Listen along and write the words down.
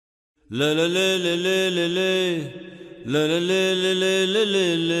La la la la la la la. La la la la la la la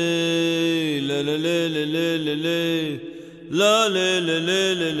la. La la la la la la la. La la la la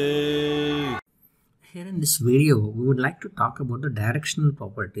la la. Here in this video, we would like to talk about the directional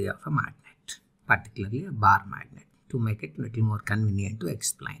property of a magnet, particularly a bar magnet, to make it a little more convenient to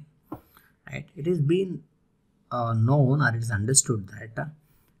explain. Right? It has been known, or it is understood that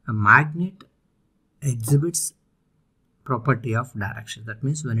a magnet exhibits property of direction. That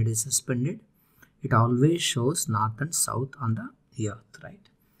means when it is suspended, it always shows north and south on the earth. Right?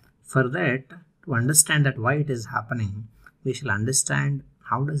 For that, to understand that why it is happening, we shall understand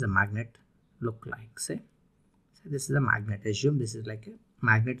how does a magnet look like. Say this is a magnet. Assume this is like a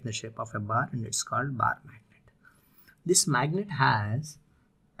magnet in the shape of a bar, and it's called bar magnet. This magnet has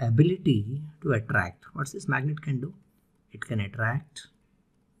ability to attract. What's this magnet can do? It can attract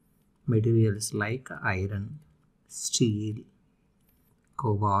materials like iron, steel,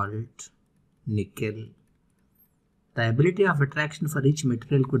 cobalt, nickel. The ability of attraction for each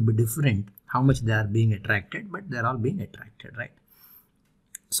material could be different, how much they are being attracted, but they are all being attracted, right?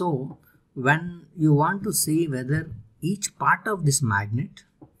 So when you want to see whether each part of this magnet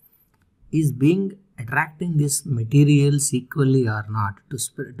is being attracting these materials equally or not,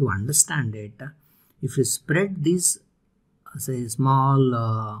 to understand it, if you spread these say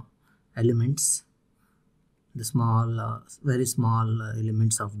small elements, the small very small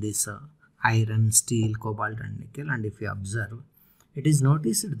elements of this iron, steel, cobalt and nickel, and if you observe, it is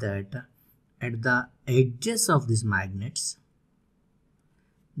noticed that at the edges of these magnets,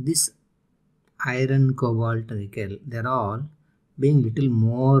 this iron, cobalt, nickel, they are all being little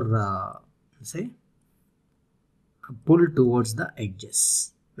more say pulled towards the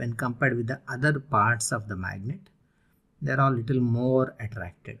edges. When compared with the other parts of the magnet, they are all little more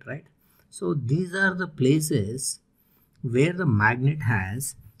attracted, right? So these are the places where the magnet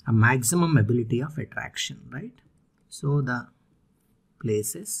has a maximum ability of attraction, right? So the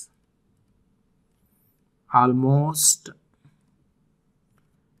places almost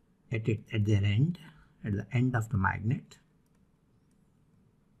at their end, at the end of the magnet,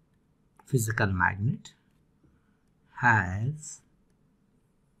 physical magnet has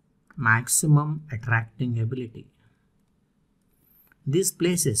maximum attracting ability. These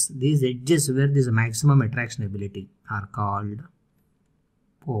places, these edges where there is a maximum attraction ability are called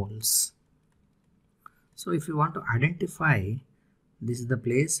poles. So if you want to identify, this is the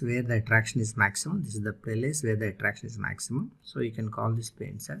place where the attraction is maximum, this is the place where the attraction is maximum. So you can call these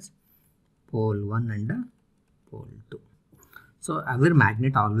planes as pole 1 and pole 2. So our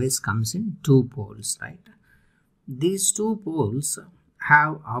magnet always comes in two poles, right? These two poles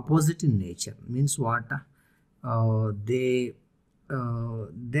have opposite in nature. Means what? They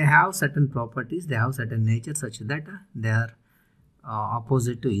have certain properties, they have certain nature such that they are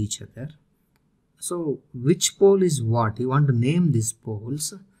opposite to each other. So which pole is what? You want to name these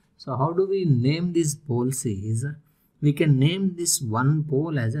poles. So how do we name these poles is, we can name this one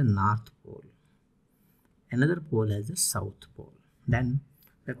pole as a north pole, another pole as a south pole. Then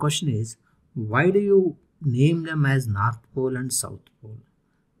the question is, why do you name them as north pole and south pole?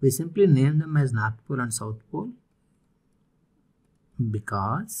 We simply name them as north pole and south pole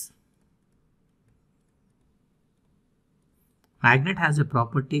because magnet has a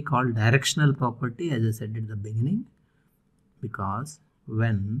property called directional property, as I said at the beginning, because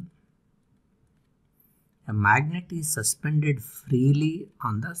when a magnet is suspended freely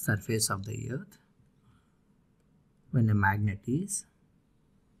on the surface of the earth, when a magnet is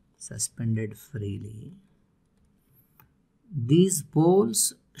suspended freely, these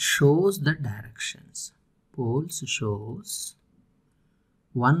poles shows the directions. Poles shows,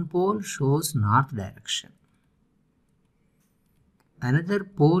 one pole shows north direction, another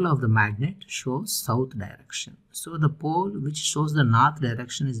pole of the magnet shows south direction. So the pole which shows the north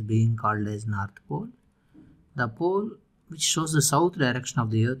direction is being called as north pole. The pole which shows the south direction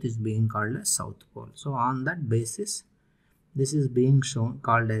of the earth is being called as south pole. So on that basis, this is being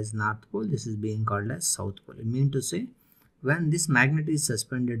called as north pole, this is being called as south pole. It means to say, when this magnet is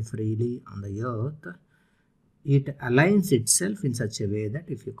suspended freely on the earth, it aligns itself in such a way that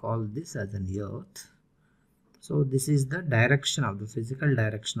if you call this as an earth, so this is the direction of the physical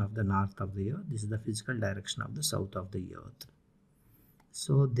direction of the north of the earth, this is the physical direction of the south of the earth.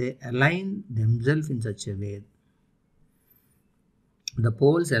 So they align themselves in such a way, the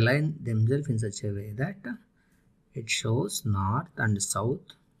poles align themselves in such a way that it shows north and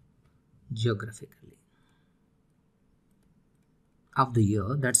south geographically of the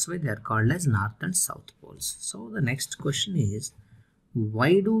earth. That's why they are called as north and south poles. So the next question is,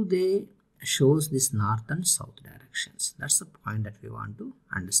 why do they shows this north and south directions. That's the point that we want to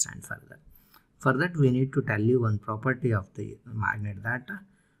understand further. For that, we need to tell you one property of the magnet, that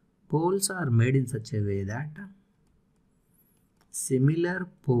poles are made in such a way that similar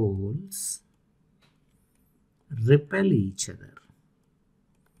poles repel each other.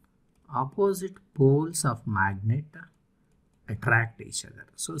 Opposite poles of magnet attract each other.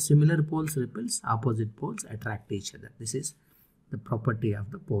 So similar poles repels, opposite poles attract each other. This is the property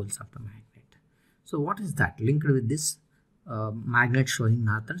of the poles of the magnet. So what is that linked with this magnet showing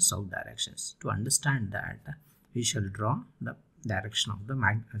north and south directions? To understand that, we shall draw the direction of the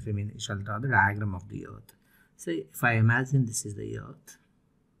magnet. We shall draw the diagram of the earth. So if I imagine this is the earth,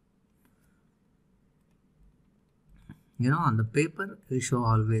 on the paper we show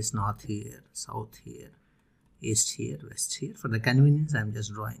always north here, south here, east here, west here. For the convenience, I am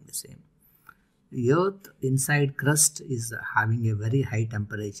just drawing the same. The earth inside crust is having a very high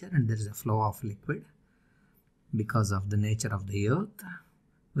temperature and there is a flow of liquid because of the nature of the earth.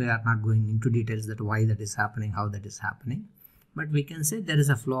 We are not going into details that why that is happening, how that is happening, but we can say there is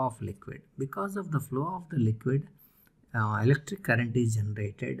a flow of liquid. Because of the flow of the liquid, electric current is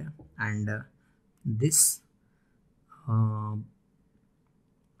generated, and this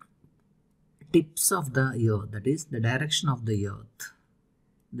tips of the earth, that is the direction of the earth,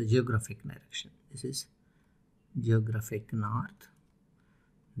 the geographic direction. This is geographic north,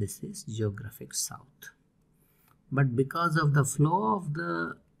 this is geographic south. But because of the flow of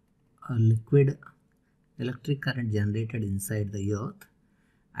the liquid electric current generated inside the earth,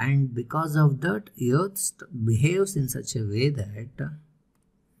 and because of that, earth behaves in such a way that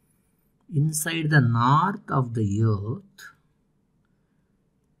inside the north of the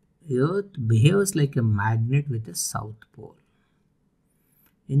earth behaves like a magnet with a south pole.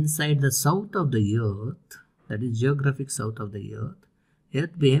 Inside the south of the earth, that is geographic south of the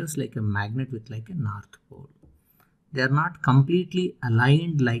earth behaves like a magnet with like a north pole. They are not completely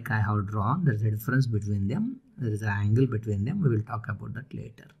aligned like I have drawn. There is a difference between them. There is an angle between them. We will talk about that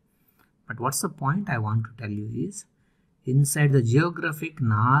later. But what's the point I want to tell you is, inside the geographic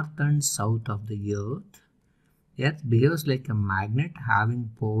north and south of the earth behaves like a magnet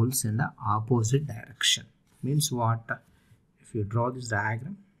having poles in the opposite direction. Means what? If you draw this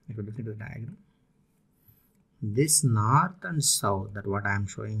diagram, if you look at the diagram, this north and south, that what I am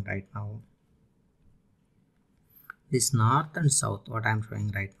showing right now, this north and south, what I am showing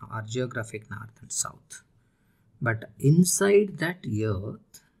right now, are geographic north and south. But inside that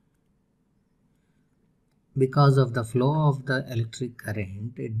earth, because of the flow of the electric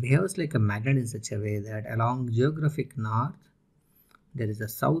current, it behaves like a magnet in such a way that along geographic north, there is a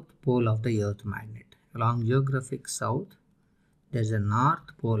south pole of the earth magnet. Along geographic south, there is a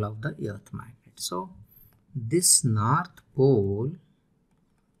north pole of the earth magnet. So this north pole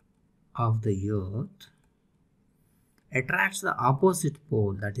of the earth attracts the opposite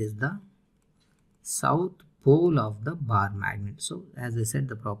pole, that is the south pole of the bar magnet. So as I said,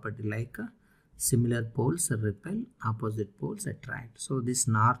 the property like similar poles repel, opposite poles attract. So this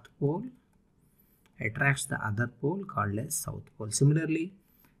north pole attracts the other pole called as south pole. Similarly,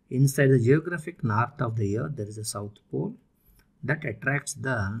 inside the geographic north of the earth, there is a south pole that attracts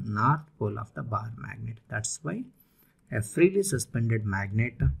the north pole of the bar magnet. That's why a freely suspended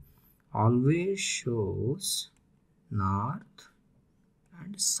magnet always shows north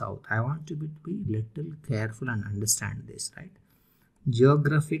and south. I want to be little careful and understand this, right?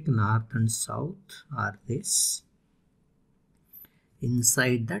 Geographic north and south are this.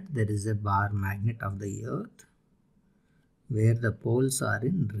 Inside that there is a bar magnet of the earth where the poles are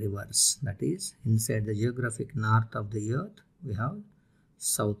in reverse. That is, inside the geographic north of the earth we have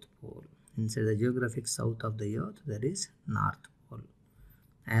south pole. Inside the geographic south of the earth there is north pole.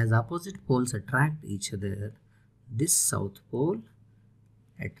 As opposite poles attract each other, this south pole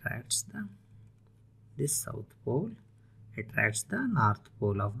attracts the north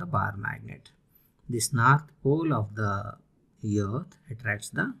pole of the bar magnet. This north pole of the earth attracts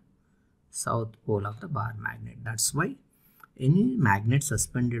the south pole of the bar magnet. That's why any magnet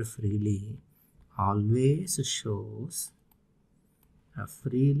suspended freely always shows a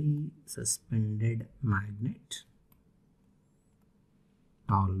freely suspended magnet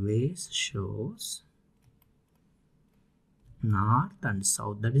always shows north and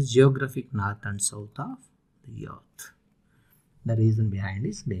south, that is geographic north and south of the earth. The reason behind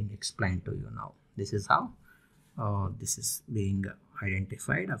is being explained to you now. This is how this is being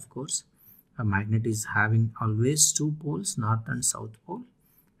identified. Of course, a magnet is having always two poles, north and south pole.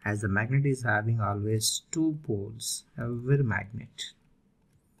 As the magnet is having always two poles, every magnet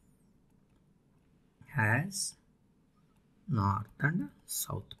has north and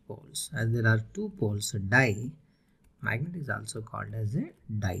south poles. As there are two poles, a magnet is also called as a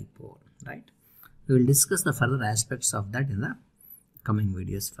dipole, right? We will discuss the further aspects of that in the coming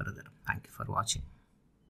videos further. Thank you for watching.